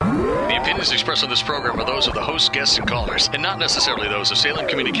opinions expressed on this program are those of the hosts, guests, and callers, and not necessarily those of Salem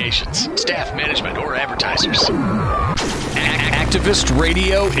Communications, staff, management, or advertisers. Activist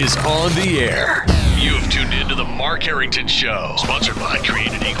Radio is on the air. You have tuned in to the Mark Harrington Show, sponsored by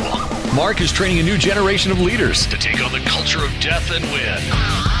Created Equal. Mark is training a new generation of leaders to take on the culture of death and win.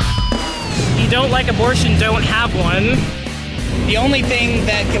 If you don't like abortion, don't have one. The only thing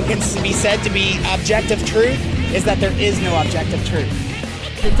that can be said to be objective truth is that there is no objective truth.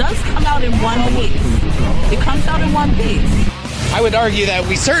 It does come out in one piece. It comes out in one piece. I would argue that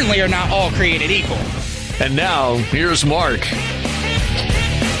we certainly are not all created equal. And now, here's Mark.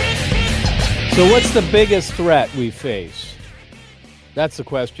 So what's the biggest threat we face? That's the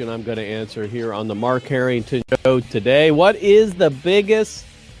question I'm going to answer here on the Mark Harrington Show today. What is the biggest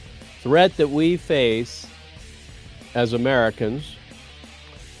threat that we face as Americans,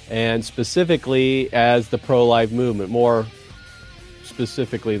 and specifically as the pro-life movement? More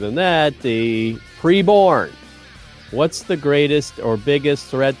specifically than that, the preborn. What's the greatest or biggest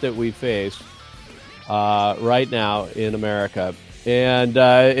threat that we face right now in America? And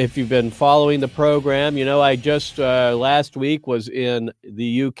if you've been following the program, you know I just last week was in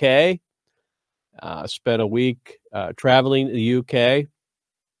the UK, spent a week traveling the UK,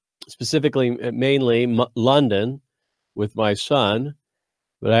 specifically mainly London with my son.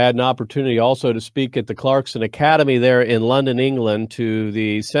 But I had an opportunity also to speak at the Clarkson Academy there in London, England, to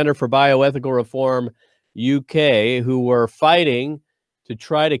the Center for Bioethical Reform UK, who were fighting to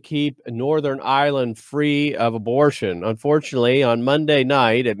try to keep Northern Ireland free of abortion. Unfortunately, on Monday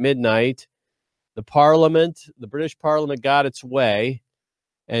night at midnight, the British Parliament got its way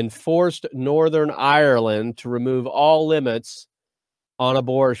and forced Northern Ireland to remove all limits on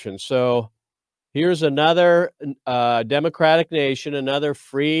abortion. So here's another democratic nation, another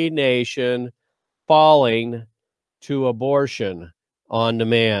free nation falling to abortion on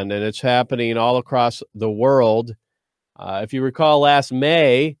demand, and it's happening all across the world. If you recall, last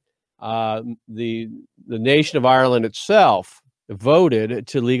May, the nation of Ireland itself voted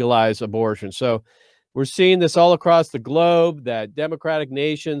to legalize abortion. So we're seeing this all across the globe, that democratic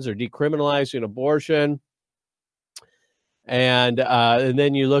nations are decriminalizing abortion. And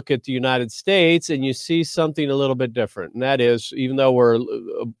then you look at the United States and you see something a little bit different. And that is, even though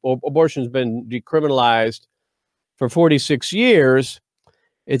abortion's been decriminalized for 46 years,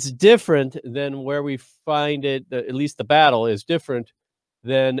 it's different than where we find it, at least the battle is different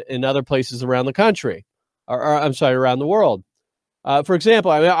than in other places around the country, around the world. For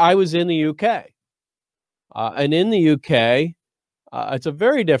example, I was in the UK. And in the UK, it's a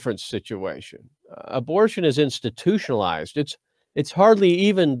very different situation. Abortion is institutionalized. It's hardly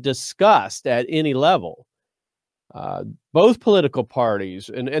even discussed at any level. Both political parties,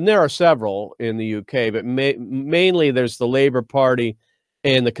 and there are several in the UK, but mainly there's the Labour Party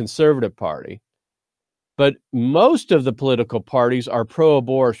and the Conservative Party. But most of the political parties are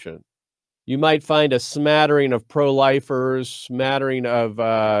pro-abortion. You might find a smattering of pro-lifers, smattering of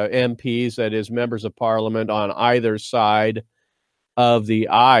MPs, that is, members of parliament, on either side of the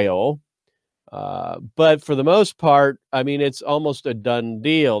aisle. But for the most part, I mean, it's almost a done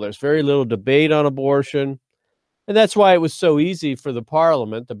deal. There's very little debate on abortion. And that's why it was so easy for the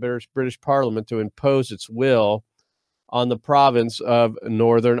Parliament, the British Parliament, to impose its will on the province of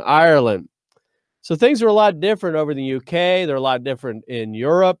Northern Ireland. So things are a lot different over in the UK. They're a lot different in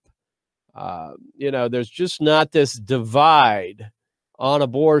Europe. There's just not this divide on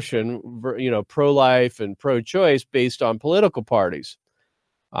abortion, pro-life and pro-choice based on political parties.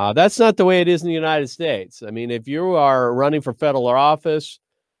 That's not the way it is in the United States. I mean, if you are running for federal office,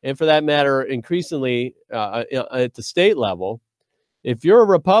 and for that matter, increasingly at the state level, if you're a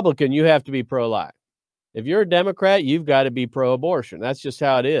Republican, you have to be pro-life. If you're a Democrat, you've got to be pro-abortion. That's just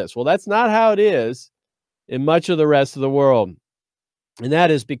how it is. Well, that's not how it is in much of the rest of the world. And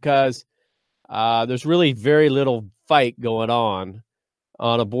that is because there's really very little fight going on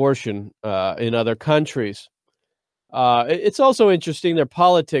abortion in other countries. It's also interesting, their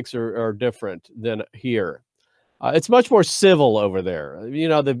politics are different than here. It's much more civil over there. You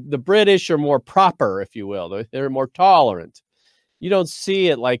know, the British are more proper, if you will. They're more tolerant. You don't see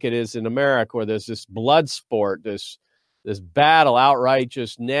it like it is in America, where there's this blood sport, this battle, outright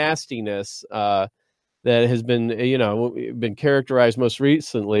just nastiness that has been characterized most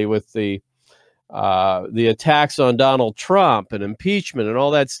recently with the attacks on Donald Trump and impeachment and all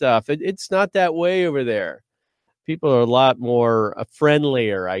that stuff. It's not that way over there. People are a lot more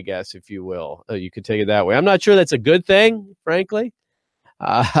friendlier, I guess, if you will. You could take it that way. I'm not sure that's a good thing, frankly.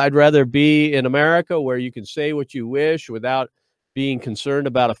 I'd rather be in America where you can say what you wish without being concerned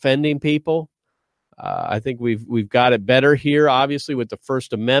about offending people. I think we've got it better here, obviously, with the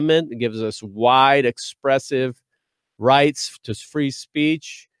First Amendment. It gives us wide, expressive rights to free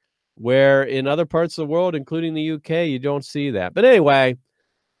speech, where in other parts of the world, including the UK, you don't see that. But anyway,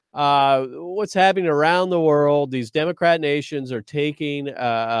 what's happening around the world, these Democrat nations are taking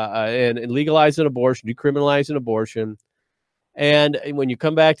and legalizing abortion, decriminalizing abortion. And when you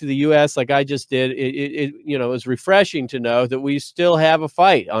come back to the U.S., like I just did, it was refreshing to know that we still have a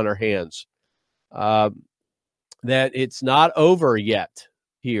fight on our hands, that it's not over yet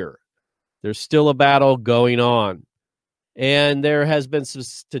here. There's still a battle going on. And there has been some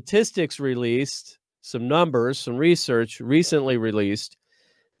statistics released, some numbers, some research recently released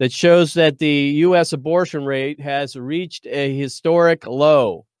that shows that the U.S. abortion rate has reached a historic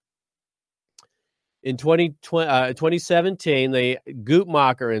low. In 2017, the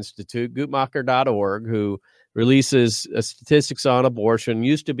Guttmacher Institute, guttmacher.org, who releases statistics on abortion,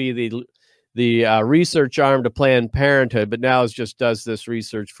 used to be the research arm to Planned Parenthood, but now just does this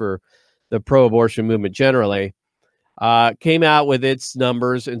research for the pro-abortion movement generally, came out with its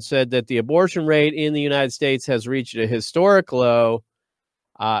numbers and said that the abortion rate in the United States has reached a historic low.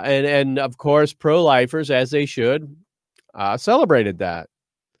 And of course, pro-lifers, as they should, celebrated that.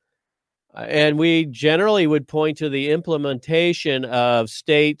 And we generally would point to the implementation of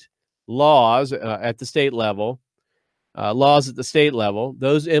state laws at the state level,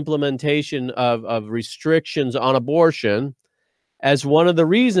 those implementation of restrictions on abortion as one of the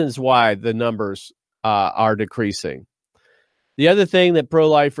reasons why the numbers are decreasing. The other thing that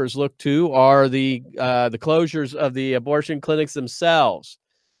pro-lifers look to are the closures of the abortion clinics themselves.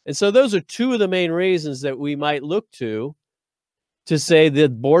 And so those are two of the main reasons that we might look to say the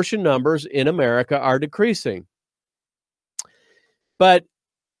abortion numbers in America are decreasing. But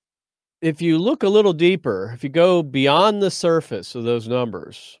if you look a little deeper, if you go beyond the surface of those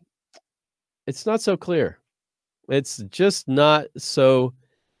numbers, it's not so clear. It's just not so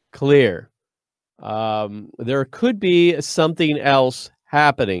clear. There could be something else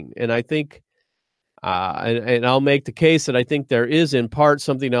happening. And I think, and I'll make the case that I think there is in part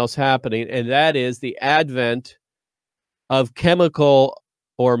something else happening, and that is the advent of chemical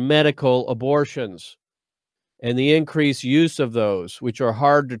or medical abortions and the increased use of those, which are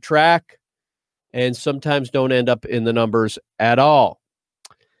hard to track and sometimes don't end up in the numbers at all.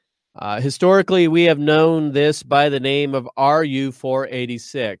 Historically, we have known this by the name of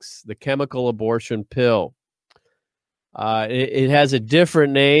RU486, the chemical abortion pill. It has a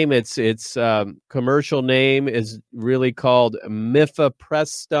different name. Its commercial name is really called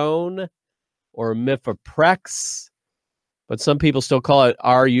mifepristone or Mifeprex, but some people still call it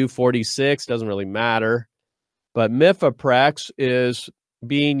RU46. Doesn't really matter. But Mifeprex is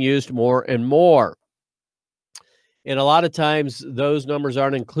being used more and more. And a lot of times those numbers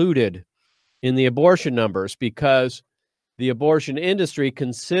aren't included in the abortion numbers because the abortion industry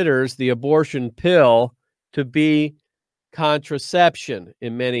considers the abortion pill to be contraception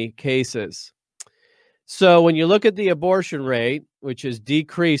in many cases. So when you look at the abortion rate, which is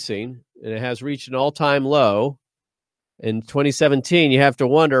decreasing, and it has reached an all-time low in 2017, you have to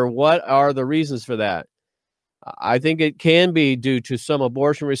wonder, what are the reasons for that? I think it can be due to some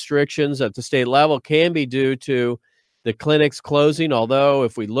abortion restrictions at the state level, can be due to the clinics closing, although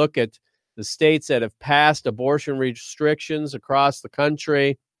if we look at the states that have passed abortion restrictions across the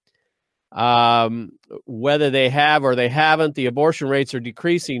country, whether they have or they haven't, the abortion rates are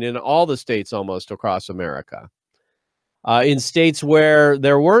decreasing in all the states almost across America. In states where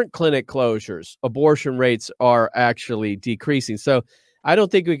there weren't clinic closures, abortion rates are actually decreasing. So I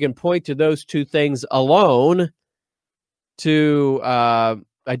don't think we can point to those two things alone to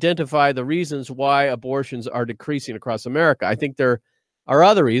identify the reasons why abortions are decreasing across America. I think there are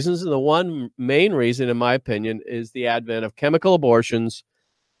other reasons, and the one main reason, in my opinion, is the advent of chemical abortions,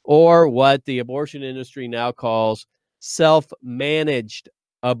 or what the abortion industry now calls self-managed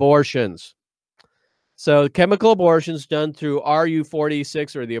abortions. So chemical abortions done through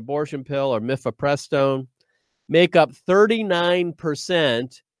RU46 or the abortion pill or mifepristone make up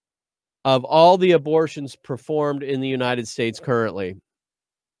 39% of all the abortions performed in the United States currently.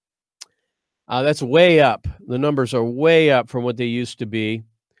 That's way up. The numbers are way up from what they used to be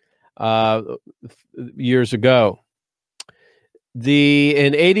years ago. And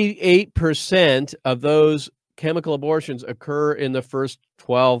 88% of those chemical abortions occur in the first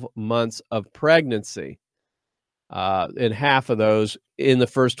 12 months of pregnancy. And half of those in the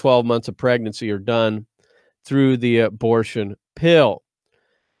first 12 months of pregnancy are done through the abortion pill.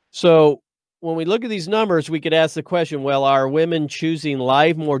 So when we look at these numbers, we could ask the question, well, are women choosing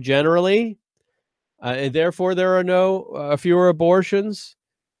life more generally? And therefore there are fewer abortions?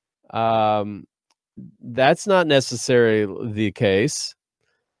 That's not necessarily the case.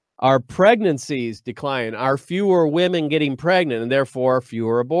 Our pregnancies decline. Are fewer women getting pregnant and therefore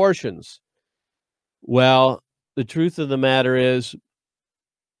fewer abortions? Well, the truth of the matter is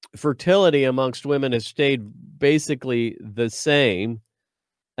fertility amongst women has stayed basically the same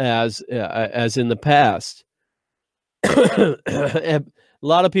as in the past. A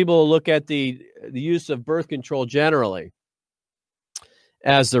lot of people look at the use of birth control generally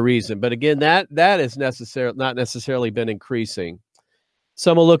as the reason, but again, that is not necessarily been increasing.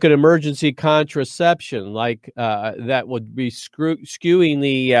 Some will look at emergency contraception, like that would be skewing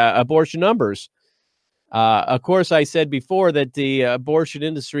the abortion numbers. Of course, I said before that the abortion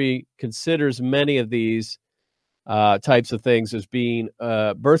industry considers many of these types of things as being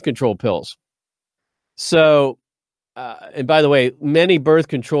birth control pills. So, and by the way, many birth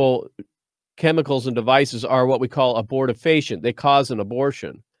control chemicals and devices are what we call abortifacient. They cause an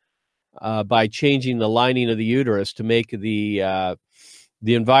abortion by changing the lining of the uterus to make the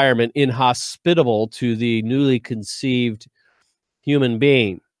environment inhospitable to the newly conceived human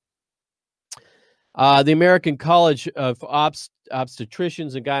being. The American College of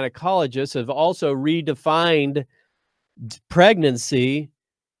Obstetricians and Gynecologists have also redefined pregnancy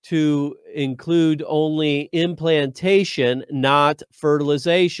to include only implantation, not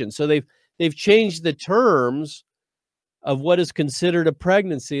fertilization. So they've changed the terms of what is considered a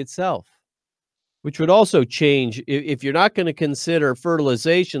pregnancy itself, which would also change if you're not going to consider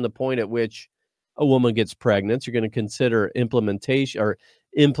fertilization the point at which a woman gets pregnant. You're going to consider implantation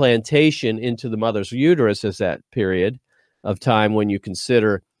into the mother's uterus as that period of time when you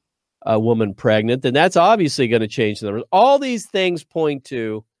consider a woman pregnant, then that's obviously going to change the numbers. All these things point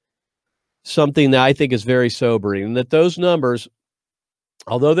to something that I think is very sobering, and that those numbers,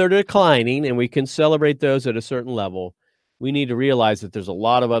 although they're declining and we can celebrate those at a certain level, we need to realize that there's a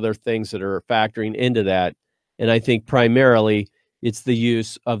lot of other things that are factoring into that. And I think primarily it's the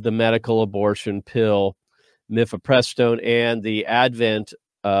use of the medical abortion pill, mifepristone, and the advent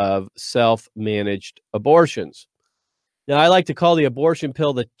of self-managed abortions. Now, I like to call the abortion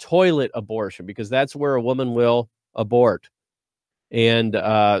pill the toilet abortion because that's where a woman will abort. And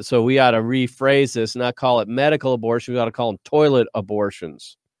so we ought to rephrase this, not call it medical abortion. We ought to call them toilet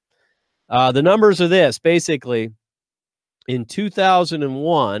abortions. The numbers are this. Basically, in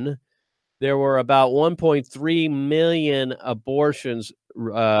 2001, there were about 1.3 million abortions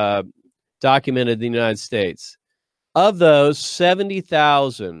documented in the United States. Of those,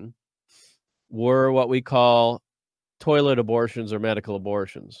 70,000 were what we call toilet abortions or medical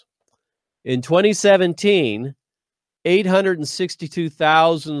abortions. In 2017,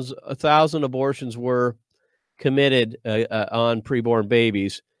 862,000 abortions were committed on preborn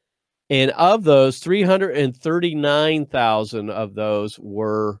babies. And of those, 339,000 of those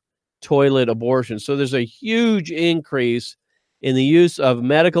were toilet abortions. So there's a huge increase in the use of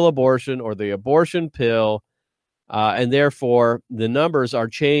medical abortion or the abortion pill, and therefore the numbers are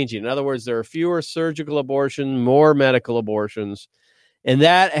changing. In other words, there are fewer surgical abortions, more medical abortions, and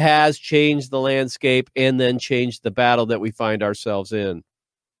that has changed the landscape and then changed the battle that we find ourselves in.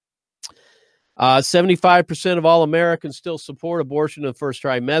 75% of all Americans still support abortion in the first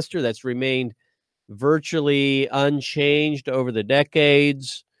trimester. That's remained virtually unchanged over the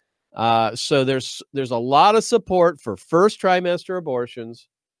decades. So there's a lot of support for first trimester abortions,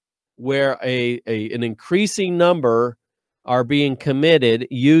 where an increasing number are being committed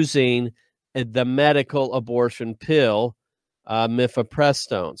using the medical abortion pill,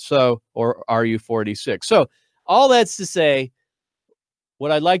 mifepristone, or RU46. So all that's to say,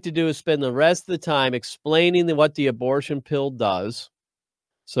 what I'd like to do is spend the rest of the time explaining what the abortion pill does,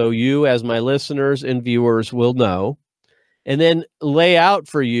 so you, as my listeners and viewers, will know, and then lay out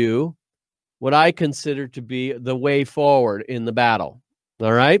for you what I consider to be the way forward in the battle.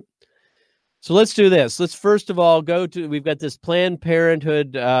 All right? So let's do this. Let's first of all we've got this Planned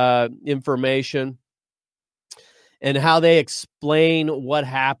Parenthood information and how they explain what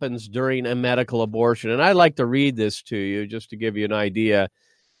happens during a medical abortion. And I'd like to read this to you just to give you an idea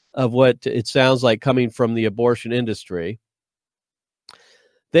of what it sounds like coming from the abortion industry.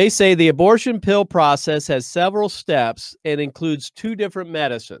 They say the abortion pill process has several steps and includes two different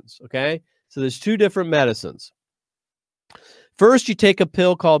medicines, okay? So there's two different medicines. First, you take a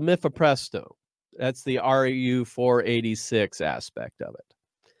pill called mifepristone. That's the RU486 aspect of it.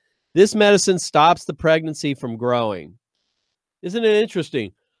 This medicine stops the pregnancy from growing. Isn't it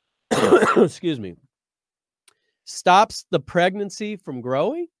interesting? Excuse me. Stops the pregnancy from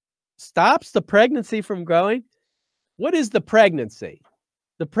growing? Stops the pregnancy from growing? What is the pregnancy?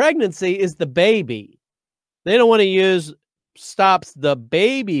 The pregnancy is the baby. They don't want to use stops the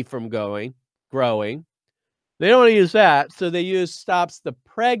baby from going. growing. They don't want to use that, so they use stops the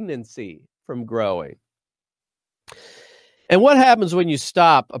pregnancy from growing. And what happens when you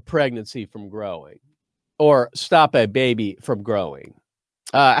stop a pregnancy from growing or stop a baby from growing?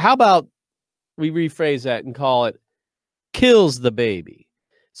 How about we rephrase that and call it kills the baby?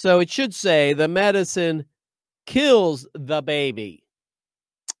 So it should say the medicine kills the baby.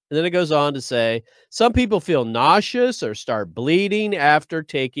 And then it goes on to say some people feel nauseous or start bleeding after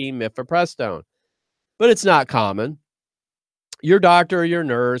taking mifepristone, but it's not common. Your doctor or your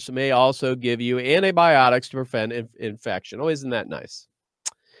nurse may also give you antibiotics to prevent infection. Oh, isn't that nice?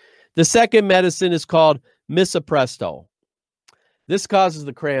 The second medicine is called misoprostol. This causes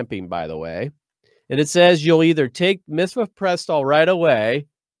the cramping, by the way. And it says you'll either take mifepristol right away,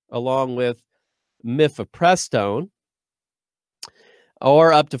 along with mifepristone,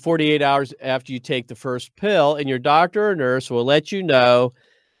 or up to 48 hours after you take the first pill, and your doctor or nurse will let you know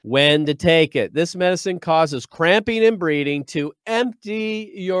when to take it. This medicine causes cramping and bleeding to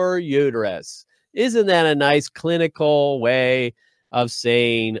empty your uterus. Isn't that a nice clinical way of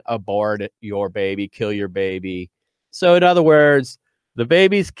saying abort your baby, kill your baby? So in other words, the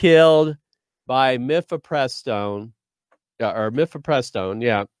baby's killed by mifepristone,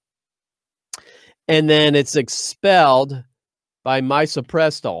 yeah. And then it's expelled by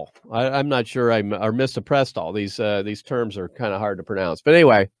misoprostol. I'm not sure or misoprostol. These terms are kind of hard to pronounce. But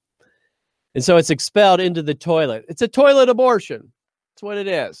anyway, and so it's expelled into the toilet. It's a toilet abortion. That's what it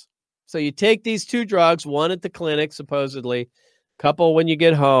is. So you take these two drugs, one at the clinic, supposedly, couple when you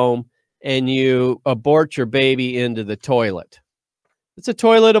get home, and you abort your baby into the toilet. It's a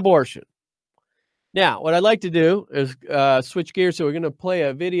toilet abortion. Now, what I'd like to do is switch gears. So we're going to play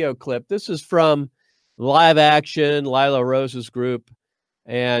a video clip. This is from Live Action, Lila Rose's group,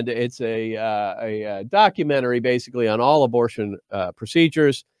 and it's a documentary basically on all abortion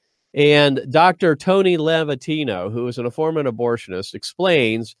procedures. And Dr. Tony Levatino, who is an informant abortionist,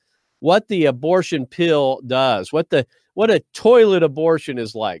 explains what the abortion pill does, what a toilet abortion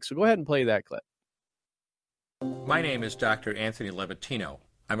is like. So go ahead and play that clip. My name is Dr. Anthony Levatino.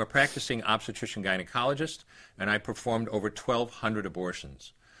 I'm a practicing obstetrician gynecologist, and I performed over 1,200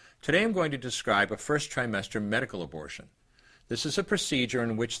 abortions. Today I'm going to describe a first trimester medical abortion. This is a procedure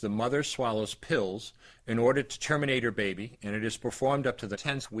in which the mother swallows pills in order to terminate her baby, and it is performed up to the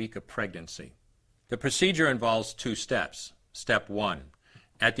 10th week of pregnancy. The procedure involves 2 steps. Step 1.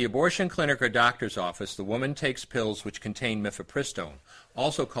 At the abortion clinic or doctor's office, the woman takes pills which contain mifepristone,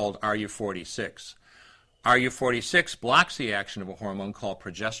 also called RU46. RU46 blocks the action of a hormone called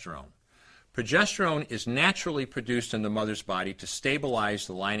progesterone. Progesterone is naturally produced in the mother's body to stabilize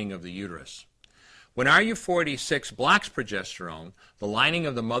the lining of the uterus. When RU46 blocks progesterone, the lining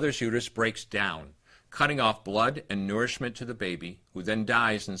of the mother's uterus breaks down, cutting off blood and nourishment to the baby, who then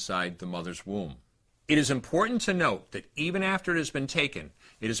dies inside the mother's womb. It is important to note that even after it has been taken,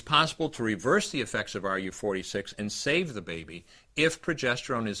 it is possible to reverse the effects of RU46 and save the baby if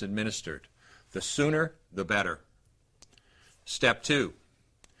progesterone is administered. The sooner, the better. Step 2.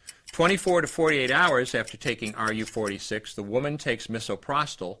 24 to 48 hours after taking RU46, the woman takes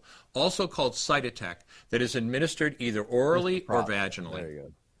misoprostol, also called Cytotec, that is administered either orally or vaginally. There you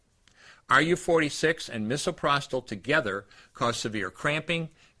go. RU46 and misoprostol together cause severe cramping,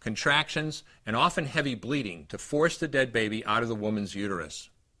 contractions, and often heavy bleeding to force the dead baby out of the woman's uterus.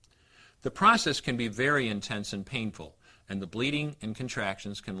 The process can be very intense and painful, and the bleeding and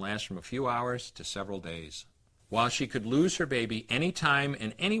contractions can last from a few hours to several days. While she could lose her baby anytime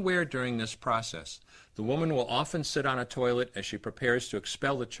and anywhere during this process, the woman will often sit on a toilet as she prepares to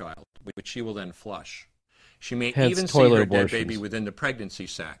expel the child, which she will then flush. She may even see her dead baby within the pregnancy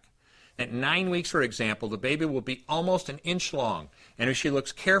sac. At 9 weeks, for example, the baby will be almost an inch long, and if she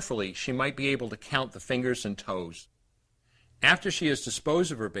looks carefully, she might be able to count the fingers and toes. After she has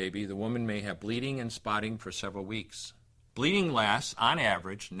disposed of her baby, the woman may have bleeding and spotting for several weeks. Bleeding lasts, on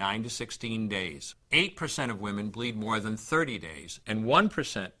average, 9 to 16 days. 8% of women bleed more than 30 days, and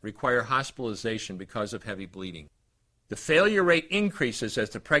 1% require hospitalization because of heavy bleeding. The failure rate increases as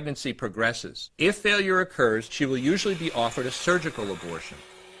the pregnancy progresses. If failure occurs, she will usually be offered a surgical abortion.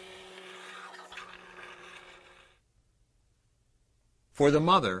 For the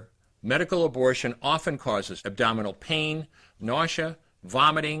mother, medical abortion often causes abdominal pain, nausea,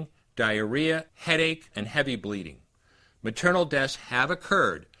 vomiting, diarrhea, headache, and heavy bleeding. Maternal deaths have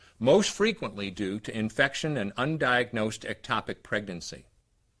occurred, most frequently due to infection and undiagnosed ectopic pregnancy.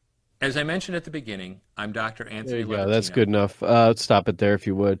 As I mentioned at the beginning, I'm Dr. Anthony Levatino. There you go. That's good enough. Stop it there if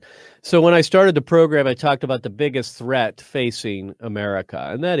you would. So when I started the program, I talked about the biggest threat facing America,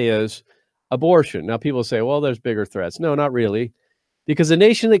 and that is abortion. Now, people say, well, there's bigger threats. No, not really. because a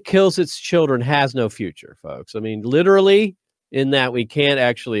nation that kills its children has no future, folks. I mean, literally, in that we can't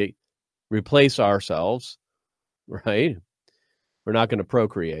actually replace ourselves, right? We're not going to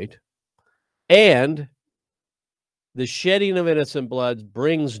procreate. And the shedding of innocent blood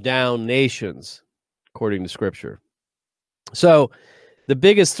brings down nations, according to Scripture. So the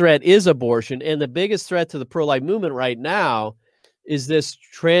biggest threat is abortion, and the biggest threat to the pro-life movement right now is this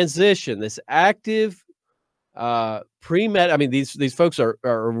transition, this active pre-med. I mean, these folks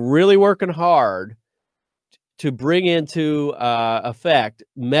are really working hard to bring into effect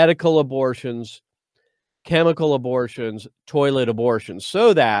medical abortions, chemical abortions, toilet abortions,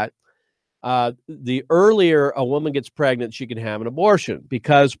 so that the earlier a woman gets pregnant, she can have an abortion,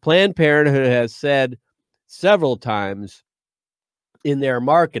 because Planned Parenthood has said several times in their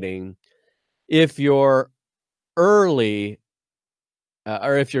marketing, if you're early,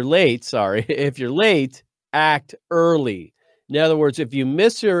 or if you're late, if you're late, act early. In other words, if you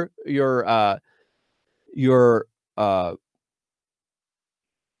miss your what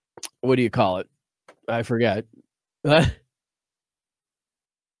do you call it? I forget. There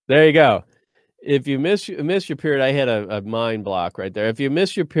you go. If you miss your period, I had a mind block right there. If you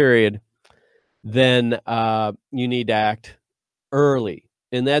miss your period, then you need to act early.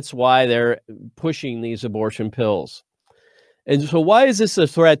 And that's why they're pushing these abortion pills. And so why is this a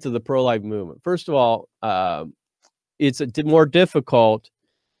threat to the pro-life movement? First of all, it's more difficult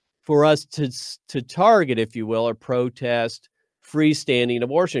for us to target, if you will, or protest freestanding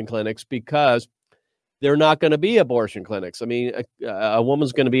abortion clinics, because they're not going to be abortion clinics. I mean, a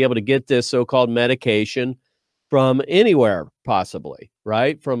woman's going to be able to get this so-called medication from anywhere, possibly,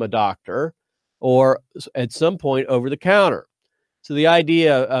 right? From a doctor, or at some point over the counter. So the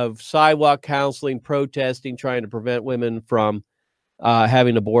idea of sidewalk counseling, protesting, trying to prevent women from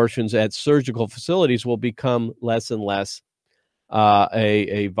having abortions at surgical facilities will become less and less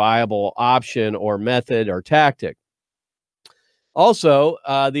a viable option or method or tactic. Also,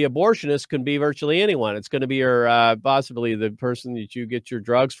 the abortionist can be virtually anyone. It's going to be your possibly the person that you get your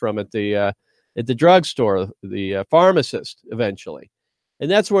drugs from at the drugstore, the pharmacist eventually, and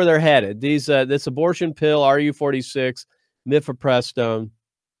that's where they're headed. This abortion pill, RU46, mifepristone,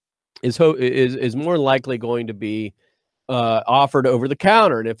 is more likely going to be offered over the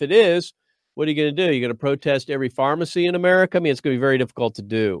counter. And if it is, what are you going to do? You're going to protest every pharmacy in America? I mean, it's going to be very difficult to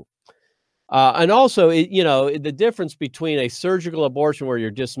do. And also, the difference between a surgical abortion where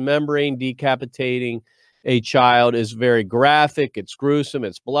you're dismembering, decapitating a child is very graphic. It's gruesome.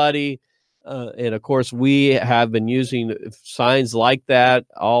 It's bloody. And of course, we have been using signs like that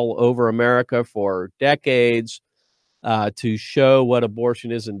all over America for decades to show what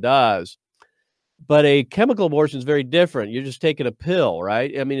abortion is and does. But a chemical abortion is very different. You're just taking a pill,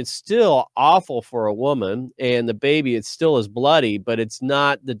 right? I mean, it's still awful for a woman and the baby. It still is bloody, but it's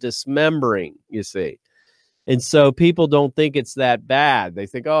not the dismembering, you see. And so people don't think it's that bad. They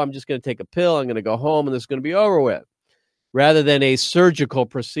think, oh, I'm just going to take a pill. I'm going to go home and this is going to be over with, rather than a surgical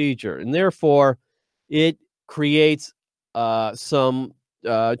procedure. And therefore, it creates some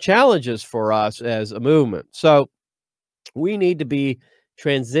challenges for us as a movement. So we need to be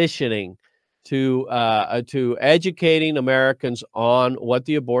transitioning to educating Americans on what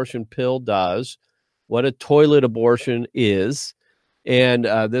the abortion pill does, what a toilet abortion is, and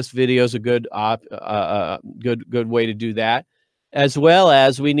this video is a good way to do that. As well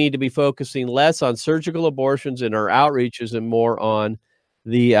as we need to be focusing less on surgical abortions in our outreaches and more on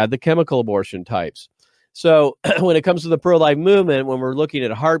the chemical abortion types. So when it comes to the pro-life movement, when we're looking at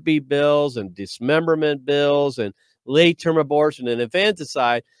heartbeat bills and dismemberment bills and late-term abortion and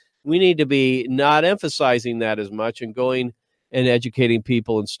infanticide, we need to be not emphasizing that as much and going and educating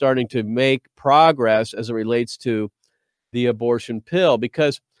people and starting to make progress as it relates to the abortion pill,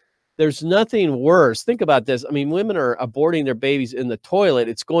 because there's nothing worse. Think about this. I mean, women are aborting their babies in the toilet.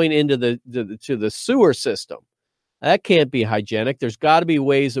 It's going into the sewer system. That can't be hygienic. There's got to be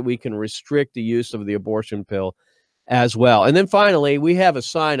ways that we can restrict the use of the abortion pill as well. And then finally, we have a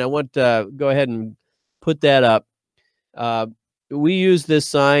sign. I want to go ahead and put that up. We use this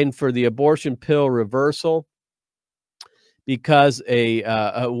sign for the abortion pill reversal because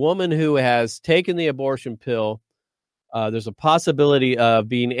a woman who has taken the abortion pill, there's a possibility of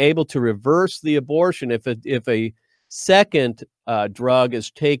being able to reverse the abortion if a second drug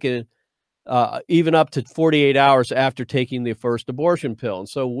is taken even up to 48 hours after taking the first abortion pill. And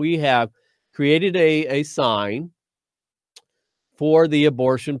so we have created a sign for the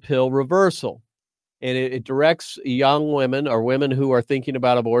abortion pill reversal. And it directs young women or women who are thinking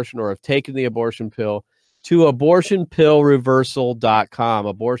about abortion or have taken the abortion pill to abortionpillreversal.com,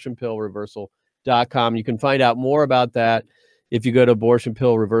 abortionpillreversal.com. You can find out more about that if you go to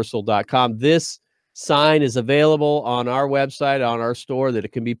abortionpillreversal.com. This sign is available on our website, on our store, that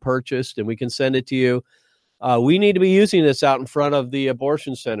it can be purchased, and we can send it to you. We need to be using this out in front of the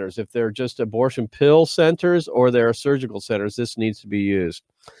abortion centers. If they're just abortion pill centers or they're surgical centers, this needs to be used.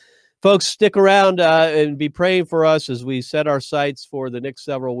 Folks, stick around and be praying for us as we set our sights for the next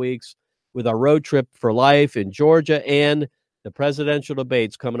several weeks with our road trip for life in Georgia and the presidential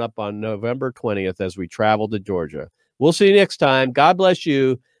debates coming up on November 20th as we travel to Georgia. We'll see you next time. God bless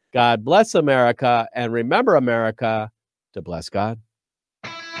you. God bless America. And remember, America, to bless God.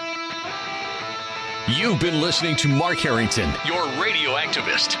 You've been listening to Mark Harrington, your radio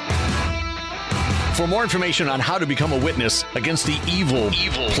activist. For more information on how to become a witness against the evil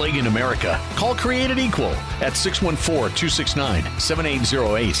plague in America, call Created Equal at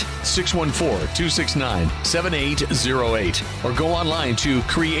 614-269-7808, 614-269-7808, or go online to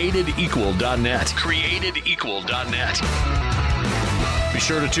createdequal.net, createdequal.net. Be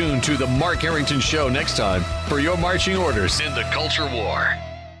sure to tune to The Mark Harrington Show next time for your marching orders in the culture war.